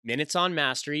Minutes on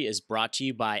Mastery is brought to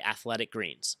you by Athletic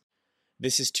Greens.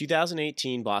 This is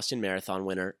 2018 Boston Marathon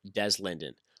winner Des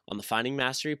Linden on the Finding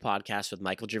Mastery podcast with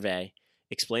Michael Gervais,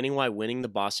 explaining why winning the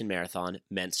Boston Marathon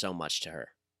meant so much to her.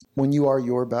 When you are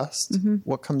your best,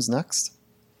 what comes next?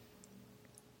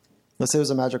 Let's say it was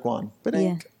a magic wand. But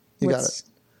you got it.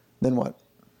 Then what?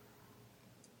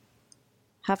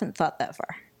 Haven't thought that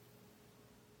far.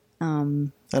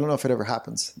 I don't know if it ever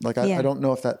happens. I don't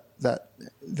know if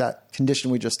that condition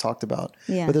we just talked about.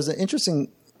 Yeah. But there's an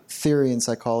interesting theory in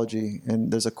psychology,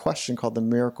 and there's a question called the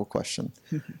miracle question.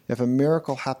 If a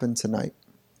miracle happened tonight,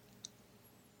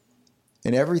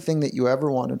 and everything that you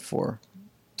ever wanted for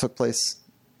took place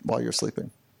while you're sleeping,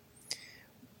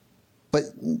 but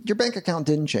your bank account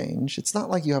didn't change. It's not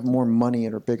like you have more money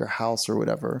or a bigger house or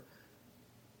whatever,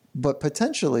 but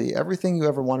potentially everything you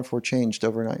ever wanted for changed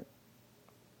overnight.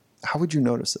 How would you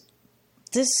notice it?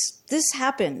 This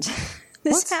happened.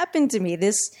 This happened to me.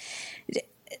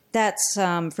 That's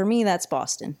for me, that's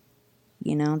Boston.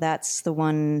 You know, that's the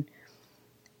one.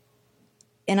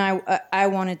 And I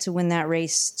wanted to win that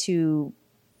race to,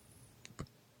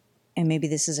 and maybe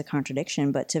this is a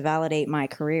contradiction, but to validate my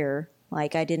career.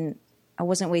 Like I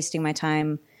wasn't wasting my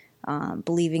time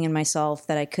believing in myself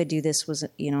that I could do this was,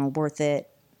 worth it,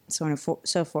 so on and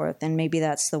so forth. And maybe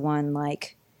that's the one,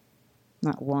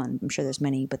 not one, I'm sure there's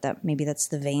many, but maybe that's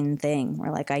the vain thing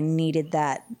where I needed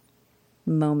that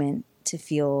moment to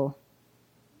feel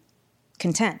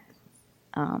content.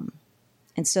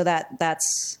 And so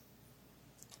that's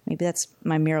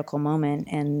my miracle moment.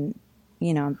 And,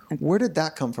 where did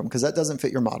that come from? Because that doesn't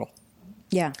fit your model.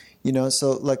 Yeah.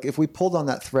 So if we pulled on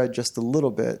that thread just a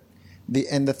little bit,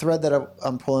 the thread that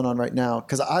I'm pulling on right now,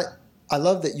 because I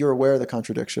love that you're aware of the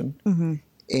contradiction,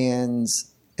 and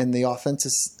the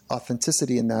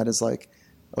authenticity in that is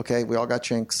okay, we all got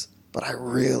chinks, but I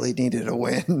really needed a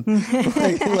win,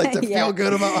 to feel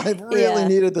good about. I really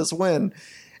needed this win,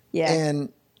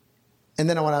 and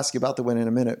then I want to ask you about the win in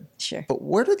a minute. Sure. But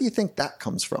where do you think that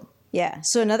comes from? Yeah.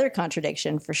 So another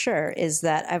contradiction for sure is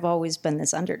that I've always been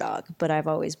this underdog, but I've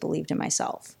always believed in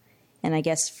myself, and I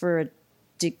guess to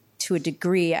a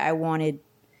degree, I wanted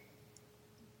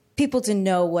people to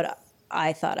know what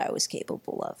I thought I was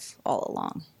capable of all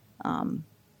along.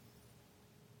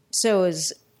 So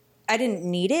I didn't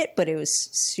need it, but it was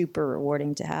super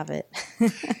rewarding to have it.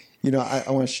 I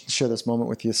want to share this moment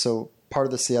with you. So part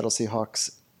of the Seattle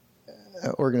Seahawks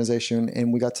organization,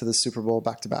 and we got to the Super Bowl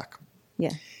back to back.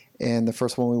 Yeah. And the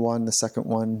first one we won, the second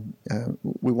one,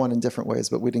 we won in different ways,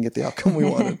 but we didn't get the outcome we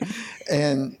wanted.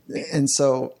 And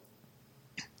so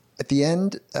at the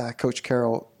end, Coach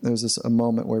Carroll, there was a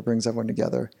moment where he brings everyone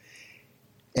together,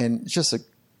 and it's just a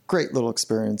great little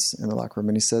experience in the locker room.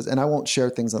 And he says, and I won't share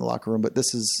things in the locker room, but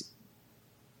this is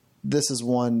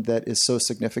one that is so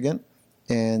significant,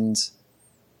 and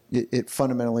it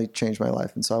fundamentally changed my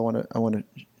life. And so I want to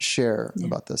share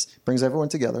about this. Brings everyone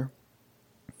together.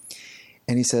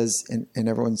 And he says, and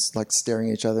everyone's staring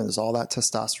at each other, and there's all that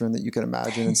testosterone that you can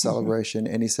imagine in celebration.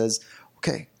 And he says,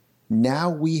 okay, now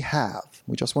we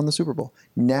just won the Super Bowl.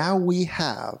 Now we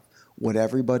have what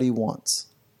everybody wants.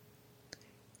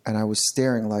 And I was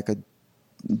staring like a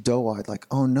doe-eyed,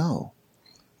 oh no.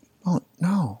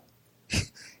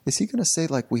 Is he going to say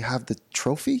we have the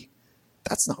trophy?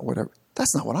 That's not what I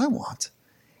want.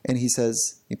 And he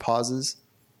pauses,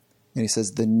 and he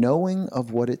says, the knowing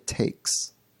of what it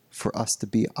takes for us to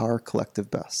be our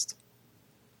collective best.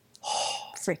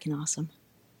 Freaking awesome.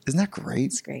 Isn't that great?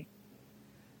 It's great.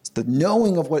 It's the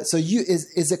knowing of what, so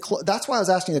is it, that's why I was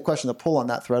asking the question to pull on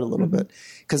that thread a little bit,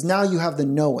 because now you have the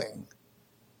knowing,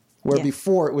 where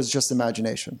before it was just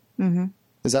imagination.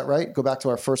 Is that right? Go back to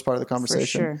our first part of the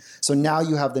conversation. For sure. So now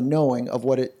you have the knowing of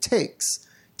what it takes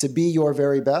to be your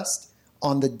very best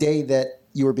on the day that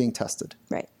you are being tested.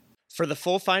 Right. For the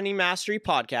full Finding Mastery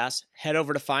podcast, head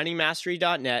over to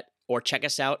findingmastery.net or check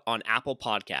us out on Apple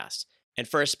Podcasts. And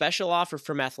for a special offer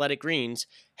from Athletic Greens,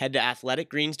 head to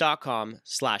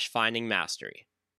athleticgreens.com/findingmastery.